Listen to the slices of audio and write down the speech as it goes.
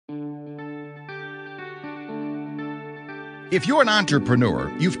If you're an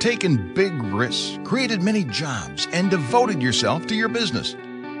entrepreneur, you've taken big risks, created many jobs, and devoted yourself to your business.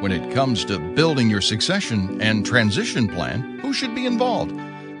 When it comes to building your succession and transition plan, who should be involved?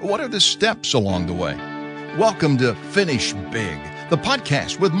 What are the steps along the way? Welcome to Finish Big, the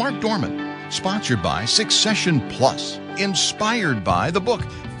podcast with Mark Dorman, sponsored by Succession Plus, inspired by the book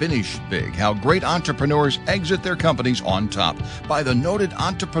Finish Big, How Great Entrepreneurs Exit Their Companies on Top, by the noted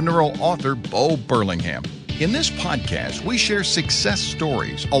entrepreneurial author Bo Burlingham. In this podcast, we share success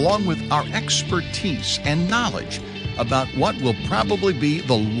stories along with our expertise and knowledge about what will probably be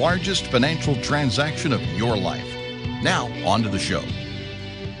the largest financial transaction of your life. Now, on to the show.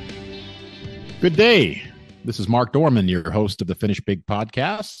 Good day. This is Mark Dorman, your host of the Finish Big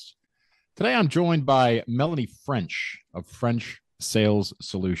podcast. Today, I'm joined by Melanie French of French Sales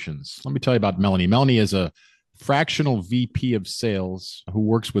Solutions. Let me tell you about Melanie. Melanie is a fractional VP of sales who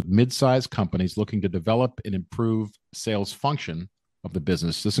works with mid-sized companies looking to develop and improve sales function of the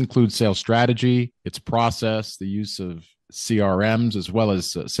business. This includes sales strategy, its process, the use of CRMs, as well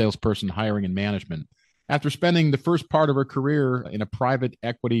as salesperson hiring and management. After spending the first part of her career in a private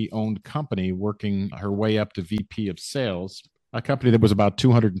equity-owned company, working her way up to VP of sales, a company that was about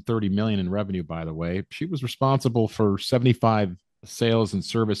 $230 million in revenue, by the way, she was responsible for 75 sales and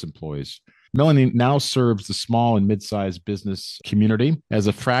service employees. Melanie now serves the small and mid-sized business community as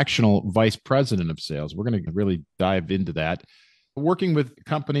a fractional vice president of sales. We're going to really dive into that. Working with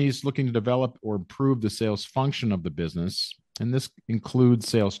companies looking to develop or improve the sales function of the business, and this includes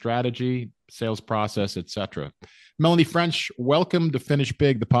sales strategy, sales process, etc. Melanie French, welcome to Finish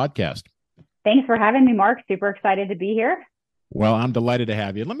Big, the podcast. Thanks for having me, Mark. Super excited to be here. Well, I'm delighted to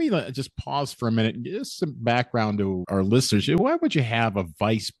have you. Let me just pause for a minute. Just some background to our listeners. Why would you have a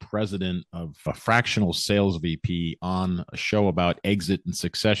vice president of a fractional sales VP on a show about exit and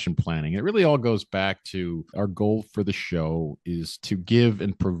succession planning? It really all goes back to our goal for the show is to give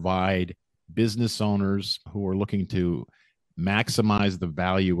and provide business owners who are looking to maximize the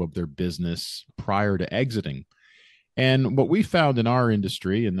value of their business prior to exiting. And what we found in our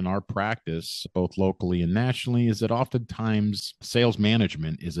industry and in our practice, both locally and nationally, is that oftentimes sales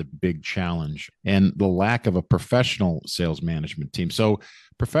management is a big challenge and the lack of a professional sales management team. So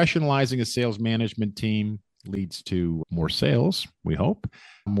professionalizing a sales management team leads to more sales, we hope.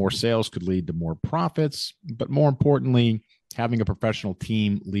 More sales could lead to more profits, but more importantly, having a professional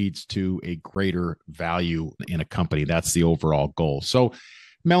team leads to a greater value in a company. That's the overall goal. So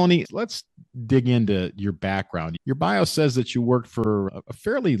Melanie, let's dig into your background. Your bio says that you worked for a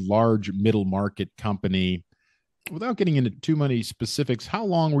fairly large middle market company. Without getting into too many specifics, how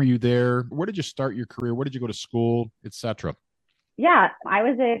long were you there? Where did you start your career? Where did you go to school, etc.? Yeah, I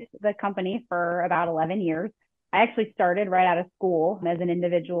was at the company for about 11 years. I actually started right out of school as an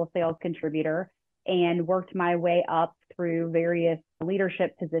individual sales contributor and worked my way up through various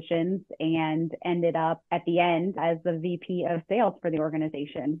leadership positions and ended up at the end as the VP of sales for the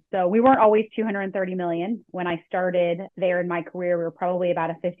organization. So we weren't always $230 million. When I started there in my career, we were probably about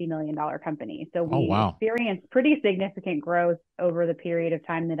a $50 million company. So we experienced pretty significant growth over the period of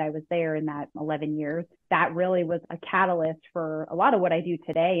time that I was there in that 11 years. That really was a catalyst for a lot of what I do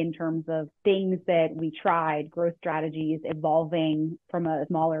today in terms of things that we tried, growth strategies, evolving from a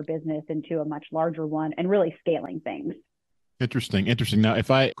smaller business into a much larger one and really scaling things. Interesting. Now,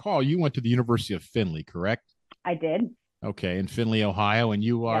 if I recall, you went to the University of Findlay, correct? I did. Okay, in Findlay, Ohio, and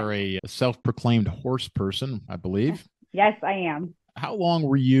you are a self-proclaimed horse person, I believe. Yes, I am. How long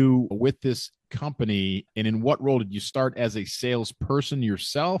were you with this company, and in what role did you start as a salesperson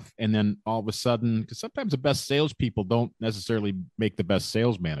yourself, and then all of a sudden, because sometimes the best salespeople don't necessarily make the best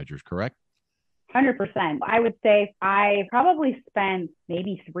sales managers, correct? 100%. I would say I probably spent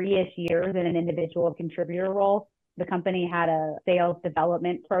maybe 3-ish years in an individual contributor role. The company had a sales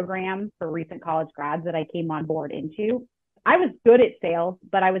development program for recent college grads that I came on board into. I was good at sales,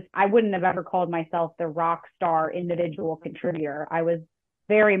 but I wouldn't have ever called myself the rock star individual contributor. I was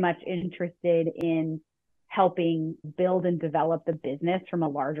very much interested in helping build and develop the business from a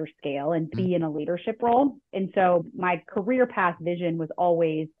larger scale and be in a leadership role. And so my career path vision was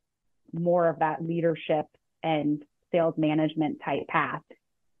always more of that leadership and sales management type path.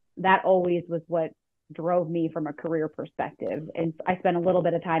 That always was what drove me from a career perspective. And I spent a little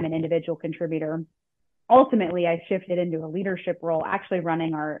bit of time in individual contributor. Ultimately, I shifted into a leadership role, actually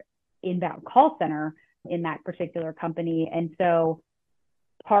running our inbound call center in that particular company. And so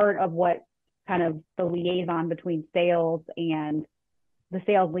part of what kind of the liaison between sales and the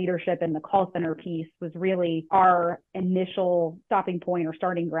sales leadership and the call center piece was really our initial stopping point or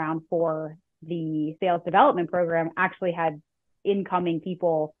starting ground for the sales development program. Actually had incoming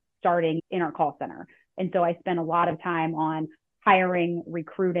people starting in our call center. And so I spent a lot of time on hiring,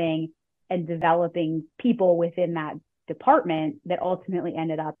 recruiting, and developing people within that department that ultimately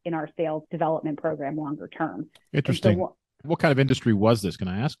ended up in our sales development program longer term. Interesting. So, what kind of industry was this? Can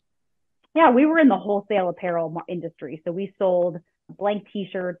I ask? Yeah, we were in the wholesale apparel industry. So we sold blank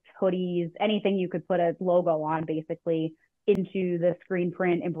t-shirts, hoodies, anything you could put a logo on basically into the screen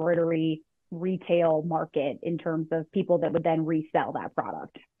print embroidery retail market in terms of people that would then resell that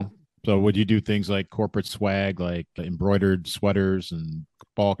product. So would you do things like corporate swag, like embroidered sweaters and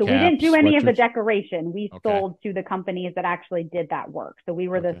ball caps? So we didn't do any of the decoration. We sold to the companies that actually did that work. So we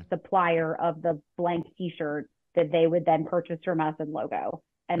were the supplier of the blank t-shirt that they would then purchase from us and logo.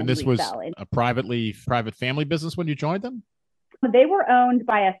 And this resell. Was a private family business when you joined them? They were owned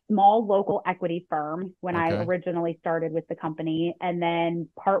by a small local equity firm when I originally started with the company. And then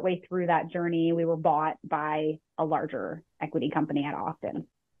partway through that journey, we were bought by a larger equity company at Austin.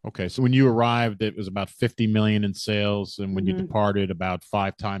 Okay. So when you arrived, it was about 50 million in sales. And when you departed, about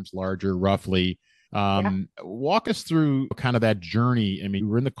 5 times larger, roughly. Walk us through kind of that journey. I mean,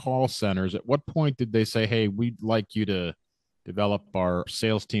 we were in the call centers. At what point did they say, hey, we'd like you to develop our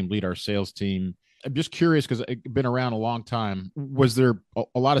sales team, lead our sales team? I'm just curious because I've been around a long time. Was there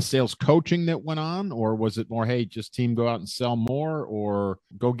a lot of sales coaching that went on, or was it more, hey, just team go out and sell more, or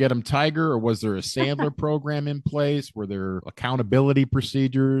go get them Tiger, or was there a Sandler program in place? Were there accountability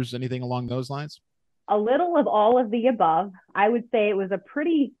procedures, anything along those lines? A little of all of the above. I would say it was a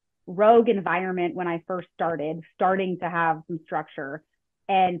pretty rogue environment when I first starting to have some structure.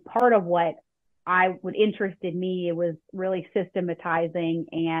 And part of what interested me was really systematizing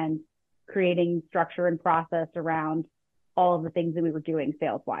and creating structure and process around all of the things that we were doing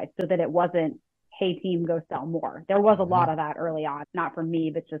sales-wise so that it wasn't, hey, team, go sell more. There was a lot of that early on, not from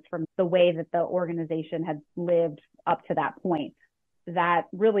me, but just from the way that the organization had lived up to that point. That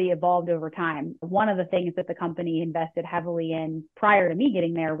really evolved over time. One of the things that the company invested heavily in prior to me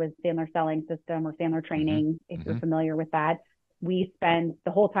getting there was Sandler Selling System or Sandler Training, if you're familiar with that. We spent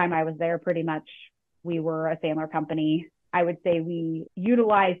the whole time I was there, pretty much, we were a Sandler company. I would say we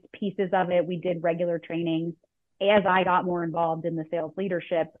utilized pieces of it. We did regular trainings. As I got more involved in the sales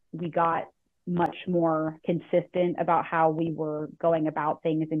leadership, we got much more consistent about how we were going about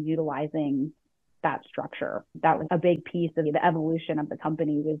things and utilizing that structure. That was a big piece of the evolution of the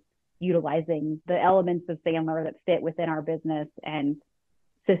company, was utilizing the elements of Sandler that fit within our business and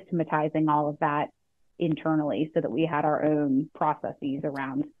systematizing all of that internally so that we had our own processes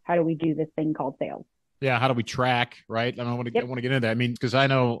around how do we do this thing called sales. Yeah, how do we track, right? I want to get into that. I mean, because I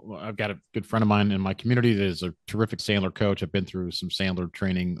know I've got a good friend of mine in my community that is a terrific Sandler coach. I've been through some Sandler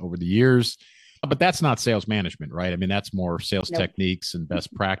training over the years, but that's not sales management, right? I mean, that's more sales techniques and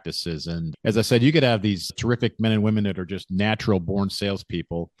best practices. And as I said, you could have these terrific men and women that are just natural born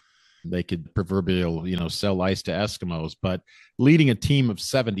salespeople. They could proverbial, sell ice to Eskimos, but leading a team of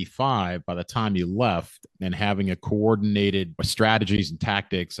 75 by the time you left and having a coordinated strategies and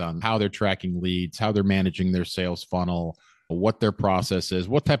tactics on how they're tracking leads, how they're managing their sales funnel, what their process is,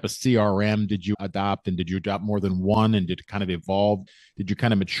 what type of CRM did you adopt, and did you adopt more than one, and did it kind of evolve? Did you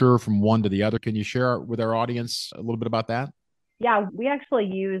kind of mature from one to the other? Can you share with our audience a little bit about that? Yeah, we actually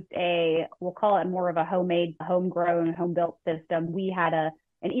used we'll call it more of a homemade, homegrown, home-built system. We had an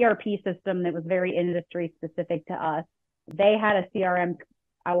ERP system that was very industry specific to us. They had a CRM,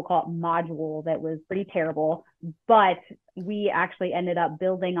 I will call it module, that was pretty terrible, but we actually ended up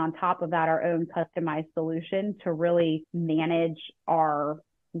building on top of that our own customized solution to really manage our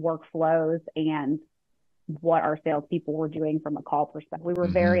workflows and what our salespeople were doing from a call perspective. We were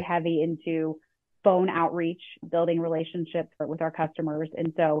very heavy into phone outreach, building relationships with our customers.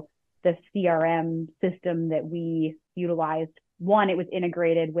 And so the CRM system that we utilized, one, it was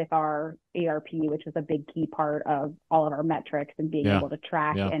integrated with our ERP, which was a big key part of all of our metrics and being able to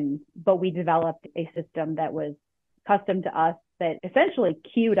track. But we developed a system that was custom to us that essentially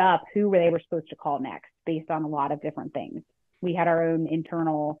queued up who they were supposed to call next based on a lot of different things. We had our own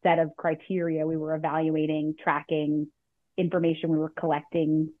internal set of criteria. We were evaluating, tracking information we were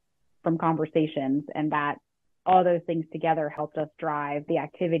collecting from conversations, and that all those things together helped us drive the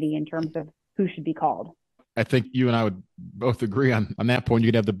activity in terms of who should be called. I think you and I would both agree on that point. You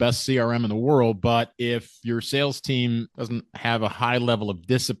could have the best CRM in the world, but if your sales team doesn't have a high level of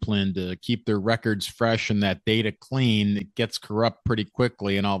discipline to keep their records fresh and that data clean, it gets corrupt pretty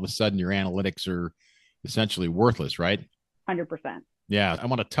quickly, and all of a sudden your analytics are essentially worthless, right? 100%. Yeah, I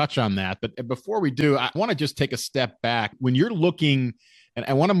want to touch on that. But before we do, I want to just take a step back. When you're looking, and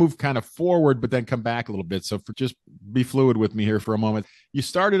I want to move kind of forward, but then come back a little bit. So just be fluid with me here for a moment. You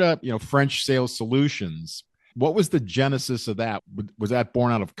started up, French Sales Solutions. What was the genesis of that? Was that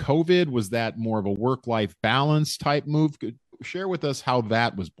born out of COVID? Was that more of a work-life balance type move? Share with us how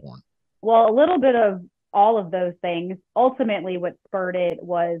that was born. Well, a little bit of all of those things. Ultimately, what spurred it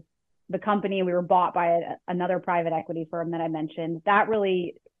was the company. We were bought by another private equity firm that I mentioned. That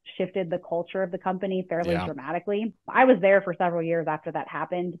really shifted the culture of the company fairly dramatically. I was there for several years after that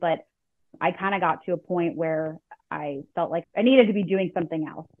happened, but I kind of got to a point where I felt like I needed to be doing something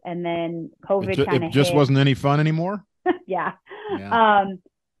else. And then COVID kind of It just wasn't any fun anymore? Yeah.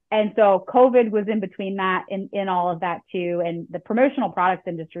 And so COVID was in between that in all of that too. And the promotional products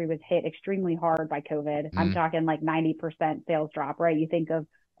industry was hit extremely hard by COVID. I'm talking like 90% sales drop, right? You think of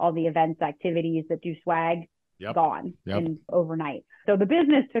all the events, activities that do swag, gone in overnight. So the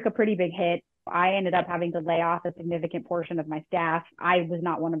business took a pretty big hit. I ended up having to lay off a significant portion of my staff. I was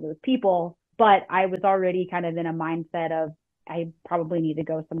not one of those people, but I was already kind of in a mindset of, I probably need to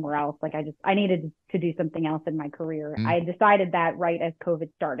go somewhere else. Like I needed to do something else in my career. I decided that right as COVID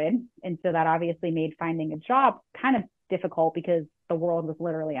started. And so that obviously made finding a job kind of difficult because the world was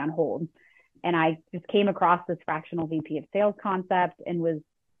literally on hold. And I just came across this fractional VP of sales concept and was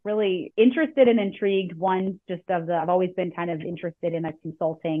really interested and intrigued. One, just I've always been kind of interested in a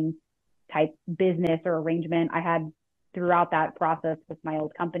consulting type business or arrangement. I had throughout that process with my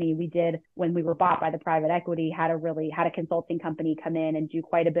old company, we did, when we were bought by the private equity, had a consulting company come in and do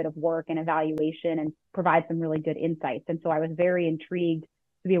quite a bit of work and evaluation and provide some really good insights. And so I was very intrigued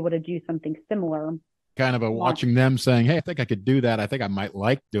to be able to do something similar. Kind of watching them saying, hey, I think I could do that. I think I might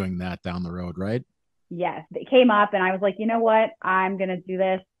like doing that down the road, right? Yes, it came up and I was like, you know what? I'm going to do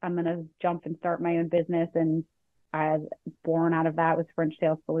this. I'm going to jump and start my own business. And I was born out of that was French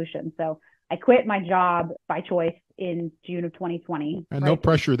Sales Solutions. So I quit my job by choice in June of 2020. And no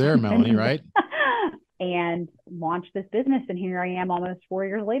pressure there, Melanie, right? And launched this business. And here I am almost 4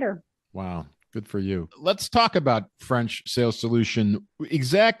 years later. Wow. Good for you. Let's talk about French Sales Solution.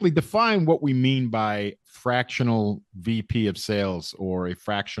 Exactly define what we mean by fractional VP of sales or a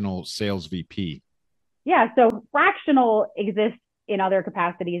fractional sales VP. Yeah. So fractional exists in other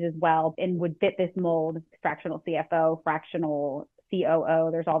capacities as well and would fit this mold: fractional CFO, fractional COO.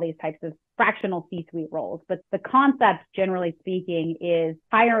 There's all these types of fractional C-suite roles. But the concept, generally speaking, is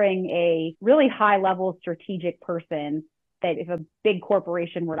hiring a really high-level strategic person that if a big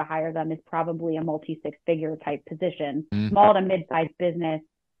corporation were to hire them is probably a multi-six-figure type position. Small to mid-sized business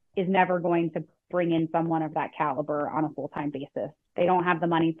is never going to bring in someone of that caliber on a full-time basis. They don't have the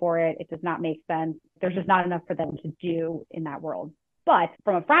money for it. It does not make sense. There's just not enough for them to do in that world. But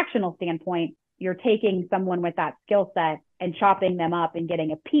from a fractional standpoint, you're taking someone with that skill set and chopping them up and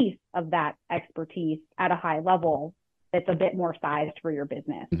getting a piece of that expertise at a high level that's a bit more sized for your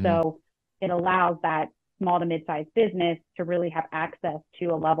business. So it allows that small to mid-sized business to really have access to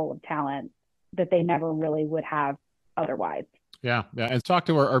a level of talent that they never really would have otherwise. Yeah. And talk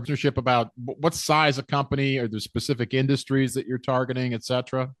to our partnership about what size of company, or the specific industries that you're targeting, et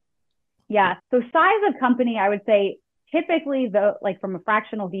cetera. Yeah. So size of company, I would say typically like from a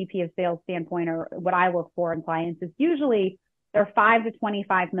fractional VP of sales standpoint, or what I look for in clients, is usually they're 5 to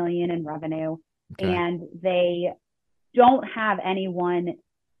 25 million in revenue, and they don't have anyone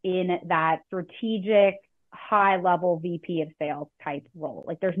in that strategic high level VP of sales type role.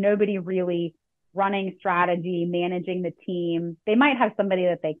 Like there's nobody really running strategy, managing the team. They might have somebody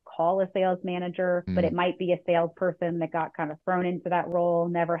that they call a sales manager, but it might be a salesperson that got kind of thrown into that role,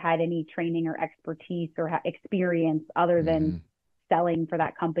 never had any training or expertise or experience other than selling for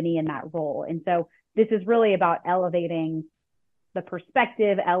that company in that role. And so this is really about elevating the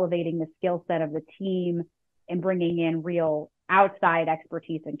perspective, elevating the skill set of the team, and bringing in real outside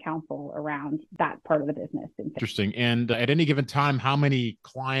expertise and counsel around that part of the business. Interesting. And at any given time, how many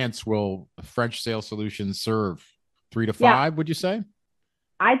clients will French Sales Solutions serve? 3 to 5, would you say?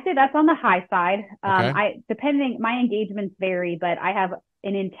 I'd say that's on the high side. My engagements vary, but I have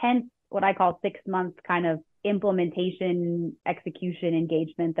an intense, what I call 6-month kind of implementation execution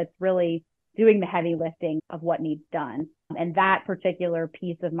engagement that's really doing the heavy lifting of what needs done. And that particular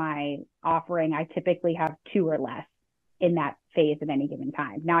piece of my offering, I typically have 2 or less in that phase at any given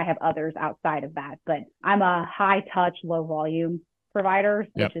time. Now I have others outside of that, but I'm a high touch, low volume provider,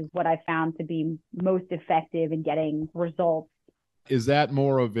 which is what I found to be most effective in getting results. Is that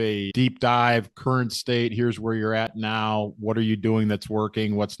more of a deep dive, current state? Here's where you're at now. What are you doing that's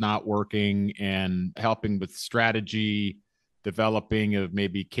working? What's not working? And helping with strategy, developing of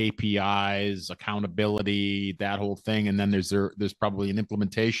maybe KPIs, accountability, that whole thing. And then there's probably an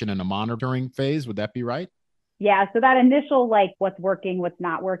implementation and a monitoring phase. Would that be right? Yeah. So that initial, like what's working, what's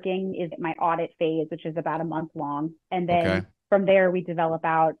not working, is my audit phase, which is about a month long. And then From there, we develop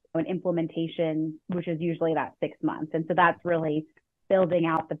out an implementation, which is usually about 6 months. And so that's really building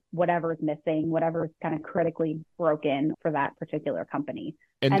out whatever's missing, whatever's kind of critically broken for that particular company.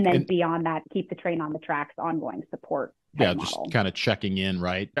 And then beyond that, keep the train on the tracks, ongoing support. Yeah, just kind of checking in,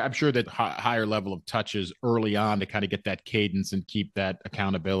 right? I'm sure that higher level of touches early on to kind of get that cadence and keep that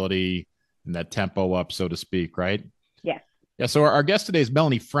accountability and that tempo up, so to speak, right? Yes. Yeah, so our guest today is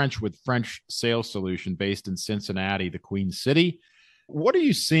Melanie French with French Sales Solution based in Cincinnati, the Queen City. What are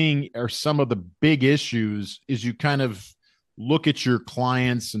you seeing are some of the big issues as you kind of look at your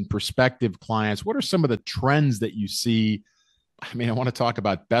clients and prospective clients? What are some of the trends that you see? I mean, I want to talk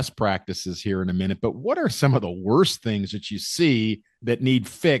about best practices here in a minute, but what are some of the worst things that you see that need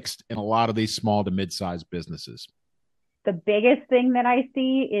fixed in a lot of these small to mid-sized businesses? The biggest thing that I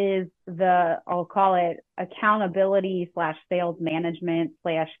see is I'll call it accountability / sales management /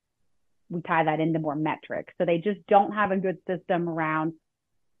 we tie that into more metrics. So they just don't have a good system around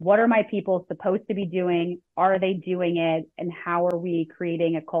what are my people supposed to be doing? Are they doing it? And how are we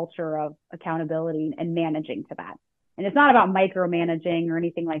creating a culture of accountability and managing to that? And it's not about micromanaging or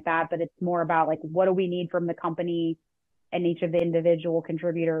anything like that, but it's more about like, what do we need from the company and each of the individual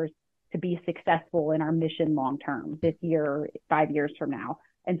contributors to be successful in our mission long-term this year, 5 years from now.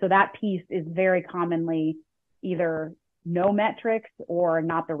 And so that piece is very commonly either no metrics or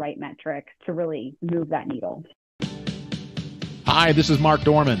not the right metrics to really move that needle. Hi, this is Mark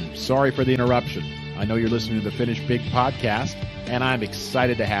Dorman. Sorry for the interruption. I know you're listening to the Finish Big podcast, and I'm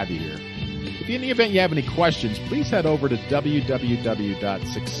excited to have you here. If in the event you have any questions, please head over to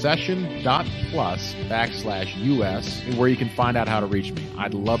www.succession.plus/US, where you can find out how to reach me.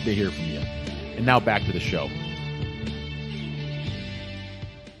 I'd love to hear from you. And now back to the show.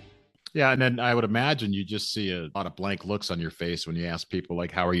 Yeah, and then I would imagine you just see a lot of blank looks on your face when you ask people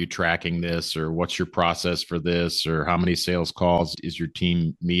like, how are you tracking this? Or what's your process for this? Or how many sales calls is your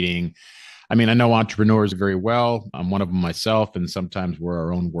team meeting? I mean, I know entrepreneurs very well. I'm one of them myself, and sometimes we're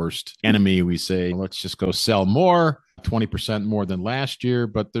our own worst enemy. We say, let's just go sell more, 20% more than last year,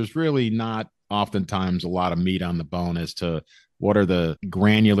 but there's really not oftentimes a lot of meat on the bone as to what are the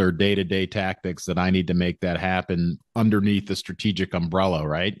granular day-to-day tactics that I need to make that happen underneath the strategic umbrella,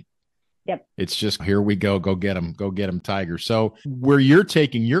 right? Yep. It's just, here we go get them, Tiger. So where you're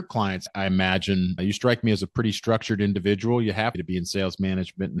taking your clients, I imagine you strike me as a pretty structured individual. You have to be in sales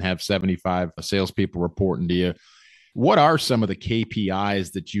management and have 75 salespeople reporting to you. What are some of the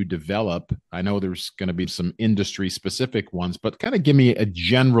KPIs that you develop? I know there's going to be some industry specific ones, but kind of give me a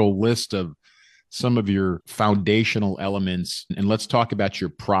general list of some of your foundational elements. And let's talk about your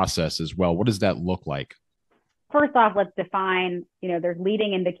process as well. What does that look like? First off, let's define, there's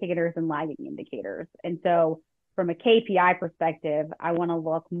leading indicators and lagging indicators. And so from a KPI perspective, I want to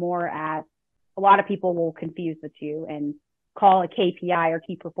look more at, a lot of people will confuse the two and call a KPI or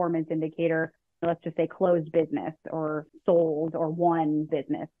key performance indicator, let's just say closed business or sold or won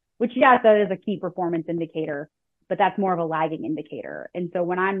business, which yes, that is a key performance indicator, but that's more of a lagging indicator. And so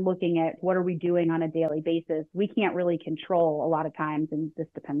when I'm looking at what are we doing on a daily basis, we can't really control a lot of times, and this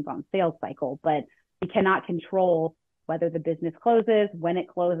depends on sales cycle, but we cannot control whether the business closes, when it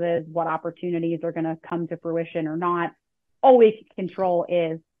closes, what opportunities are going to come to fruition or not. All we can control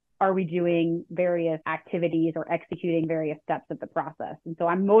is, are we doing various activities or executing various steps of the process? And so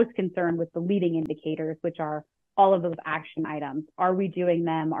I'm most concerned with the leading indicators, which are all of those action items. Are we doing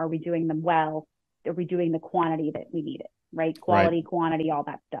them? Are we doing them well? Are we doing the quantity that we need it, right? Quality, right. Quantity, all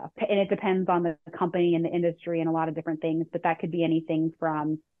that stuff. And it depends on the company and the industry and a lot of different things, but that could be anything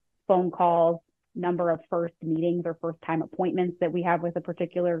from phone calls, number of first meetings or first time appointments that we have with a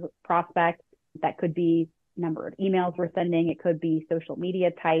particular prospect. That could be number of emails we're sending. It could be social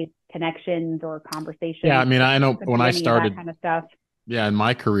media type connections or conversations. Yeah, I mean, I know when I started, that kind of stuff. Yeah, in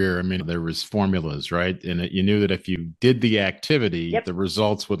my career, I mean, there was formulas, right? And you knew that if you did the activity, the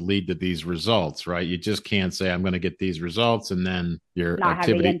results would lead to these results, right? You just can't say, I'm going to get these results, and then your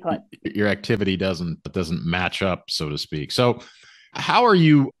activity doesn't match up, so to speak. So how are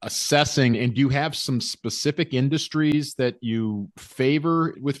you assessing, and do you have some specific industries that you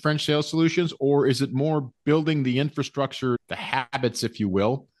favor with French Sales Solutions, or is it more building the infrastructure, the habits, if you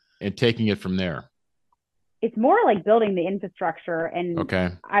will, and taking it from there? It's more like building the infrastructure. And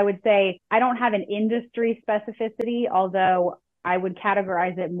I would say I don't have an industry specificity, although I would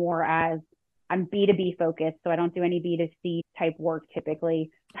categorize it more as I'm B2B focused. So I don't do any B2C type work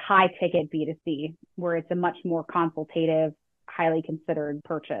typically. High ticket B2C, where it's a much more consultative, highly considered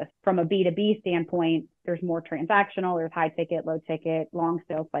purchase. From a B2B standpoint, there's more transactional, there's high ticket, low ticket, long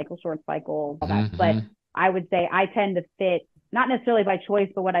sales cycle, short cycle, all that. But I would say I tend to fit not necessarily by choice,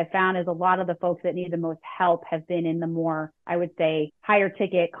 but what I found is a lot of the folks that need the most help have been in the more, I would say, higher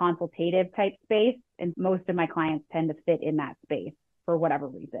ticket consultative type space. And most of my clients tend to fit in that space for whatever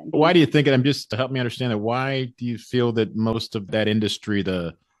reason. Why do you think it? I'm just to help me understand that. Why do you feel that most of that industry,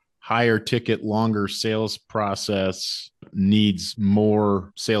 the higher ticket, longer sales process, needs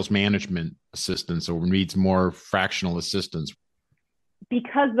more sales management assistance or needs more fractional assistance?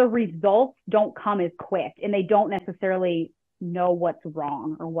 Because the results don't come as quick and they don't necessarily know what's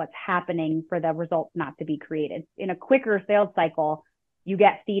wrong or what's happening for the results not to be created. In a quicker sales cycle, you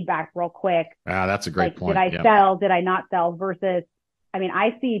get feedback real quick. That's a great point. Did I sell? Did I not sell? Versus, I mean,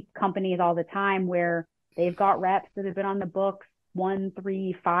 I see companies all the time where they've got reps that have been on the books 1,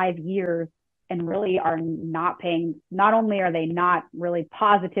 3, 5 years and really are not paying. Not only are they not really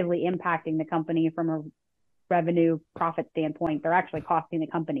positively impacting the company from a revenue profit standpoint, they're actually costing the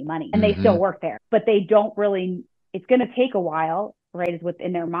company money and they still work there, but they don't really, it's going to take a while, right? Is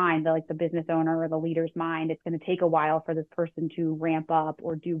within their mind, like the business owner or the leader's mind. It's going to take a while for this person to ramp up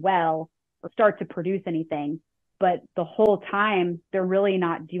or do well or start to produce anything. But the whole time, they're really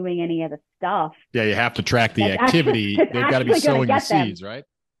not doing any of the stuff. Yeah, you have to track the activity. They've got to be sowing the seeds, right?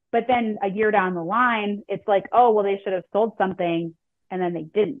 But then a year down the line, it's like, oh, well, they should have sold something and then they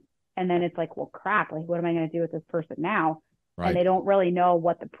didn't. And then it's like, well, crap, like, what am I going to do with this person now? Right. And they don't really know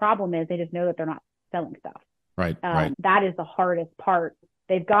what the problem is. They just know that they're not selling stuff. Right. That is the hardest part.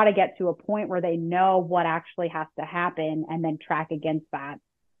 They've got to get to a point where they know what actually has to happen and then track against that.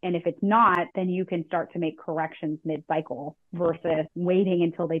 And if it's not, then you can start to make corrections mid-cycle versus waiting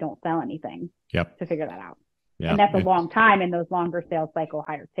until they don't sell anything to figure that out. And that's a long time in those longer sales cycle,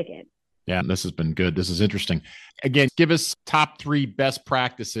 higher ticket. Yeah, this has been good. This is interesting. Again, give us top 3 best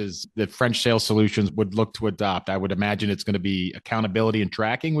practices that French Sales Solutions would look to adopt. I would imagine it's going to be accountability and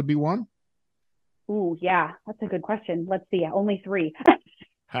tracking would be one. Ooh, yeah, that's a good question. Let's see. Only 3.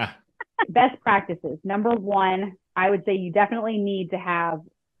 Best practices. Number 1, I would say you definitely need to have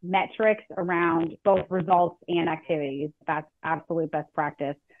metrics around both results and activities. That's absolute best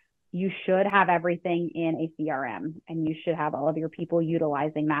practice. You should have everything in a CRM and you should have all of your people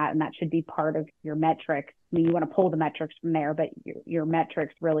utilizing that. And that should be part of your metrics. I mean, you want to pull the metrics from there, but your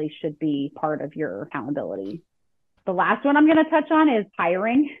metrics really should be part of your accountability. The last one I'm going to touch on is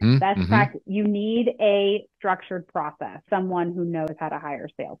hiring. Best practice. You need a structured process, someone who knows how to hire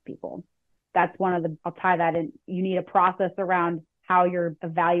salespeople. That's I'll tie that in. You need a process around how you're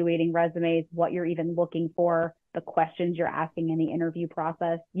evaluating resumes, what you're even looking for, the questions you're asking in the interview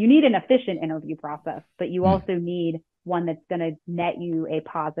process. You need an efficient interview process, but you also need one that's going to net you a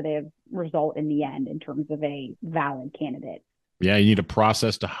positive result in the end in terms of a valid candidate. Yeah, you need a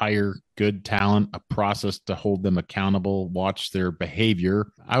process to hire good talent, a process to hold them accountable, watch their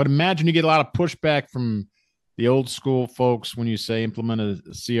behavior. I would imagine you get a lot of pushback from the old school folks when you say implement a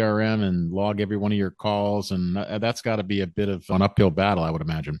CRM and log every one of your calls. And that's got to be a bit of an uphill battle, I would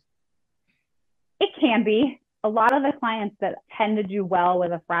imagine. It can be. A lot of the clients that tend to do well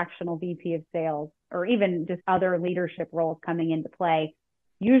with a fractional VP of sales or even just other leadership roles coming into play,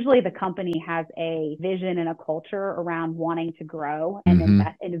 usually the company has a vision and a culture around wanting to grow and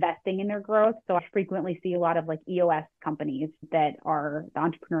investing in their growth. So I frequently see a lot of like EOS companies that are the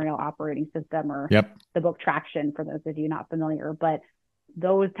entrepreneurial operating system or the book Traction, for those of you not familiar. But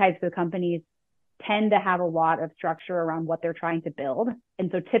those types of companies tend to have a lot of structure around what they're trying to build. And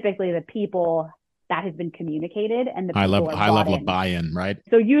so typically the people that has been communicated and the high level of buy-in, right?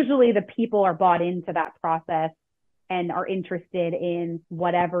 So usually the people are bought into that process and are interested in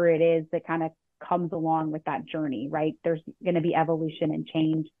whatever it is that kind of comes along with that journey, right? There's going to be evolution and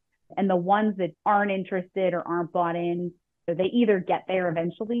change. And the ones that aren't interested or aren't bought in, so they either get there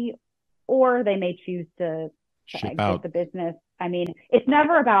eventually or they may choose to exit the business. I mean, it's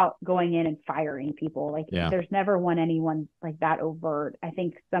never about going in and firing people. Like there's never anyone like that overt. I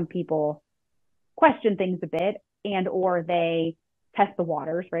think some people question things a bit and or they test the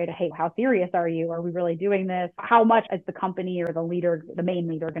waters, right? Hey, how serious are you? Are we really doing this? How much is the company or the leader, the main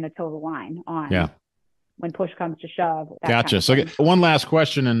leader, going to toe the line on when push comes to shove? Gotcha. So one last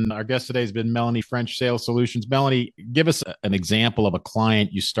question, and our guest today has been Melanie French, Sales Solutions. Melanie, give us an example of a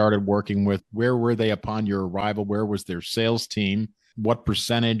client you started working with. Where were they upon your arrival? Where was their sales team? What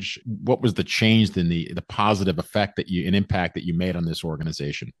percentage? What was the change in the positive effect and impact that you made on this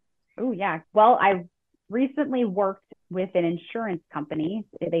organization? Oh, yeah. Well, I recently worked with an insurance company.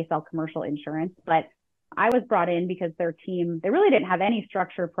 They sell commercial insurance, but I was brought in because their team, they really didn't have any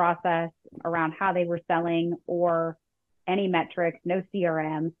structured process around how they were selling or any metrics, no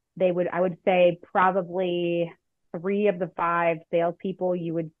CRM. I would say probably 3 of the 5 salespeople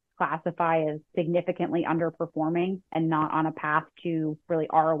you would classify as significantly underperforming and not on a path to really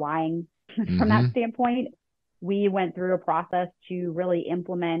ROIing from that standpoint. We went through a process to really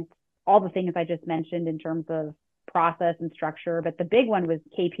implement all the things I just mentioned in terms of process and structure. But the big one was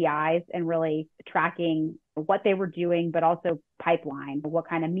KPIs and really tracking what they were doing, but also pipeline, what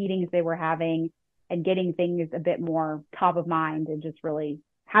kind of meetings they were having, and getting things a bit more top of mind and just really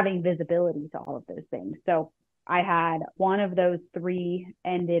having visibility to all of those things. So I had one of those three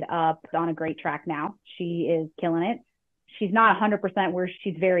ended up on a great track now. She is killing it. She's not 100% where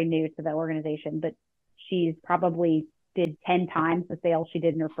she's very new to the organization, but she's probably did 10 times the sales she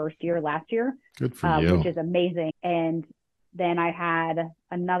did in her first year last year. Good for you. Which is amazing. And then I had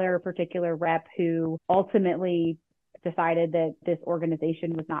another particular rep who ultimately decided that this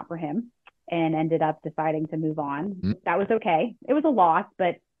organization was not for him and ended up deciding to move on. Mm-hmm. That was okay. It was a loss,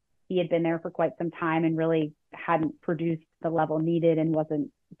 but he had been there for quite some time and really hadn't produced the level needed and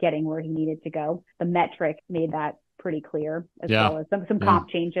wasn't getting where he needed to go. The metric made that pretty clear, as well as some comp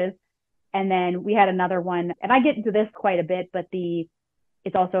changes. And then we had another one, and I get into this quite a bit, but it's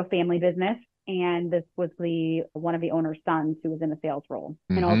also a family business. And this was one of the owner's sons who was in a sales role.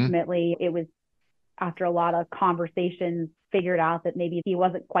 Mm-hmm. And ultimately it was, after a lot of conversations, figured out that maybe he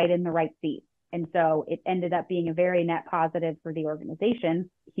wasn't quite in the right seat. And so it ended up being a very net positive for the organization.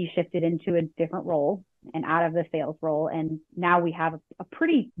 He shifted into a different role and out of the sales role. And now we have a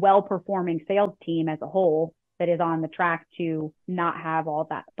pretty well-performing sales team as a whole that is on the track to not have all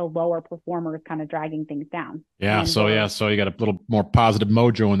that, the lower performers kind of dragging things down. So you got a little more positive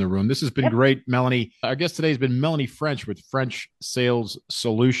mojo in the room. This has been great, Melanie. Our guest today has been Melanie French with French Sales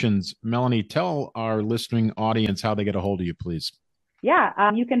Solutions. Melanie, tell our listening audience how they get a hold of you, please.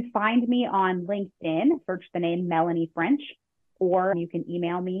 You can find me on LinkedIn, search the name Melanie French, or you can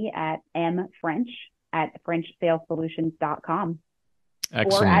email me at mfrench@frenchsalessolutions.com.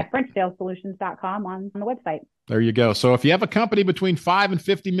 Excellent. Or at frenchsalessolutions.com on the website. There you go. So if you have a company between 5 and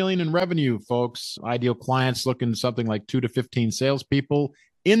 50 million in revenue, folks, ideal clients looking something like 2 to 15 salespeople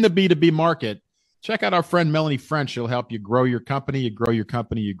in the B2B market, check out our friend Melanie French. She'll help you grow your company. You grow your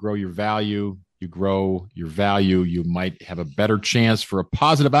company, you grow your value. You grow your value, you might have a better chance for a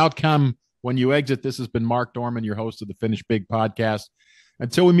positive outcome when you exit. This has been Mark Dorman, your host of the Finish Big podcast.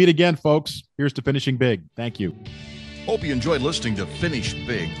 Until we meet again, folks, here's to finishing big. Thank you. Hope you enjoyed listening to Finish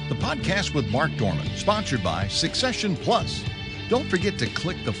Big, the podcast with Mark Dorman, sponsored by Succession Plus. Don't forget to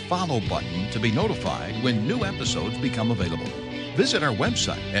click the follow button to be notified when new episodes become available. Visit our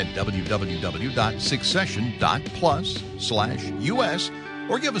website at www.succession.plus/US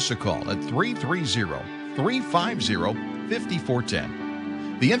or give us a call at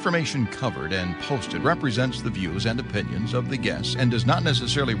 330-350-5410. The information covered and posted represents the views and opinions of the guests and does not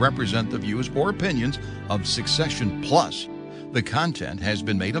necessarily represent the views or opinions of Succession Plus. The content has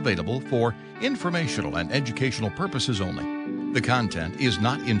been made available for informational and educational purposes only. The content is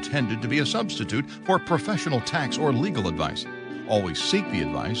not intended to be a substitute for professional tax or legal advice. Always seek the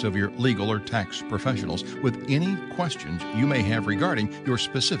advice of your legal or tax professionals with any questions you may have regarding your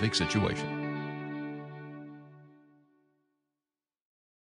specific situation.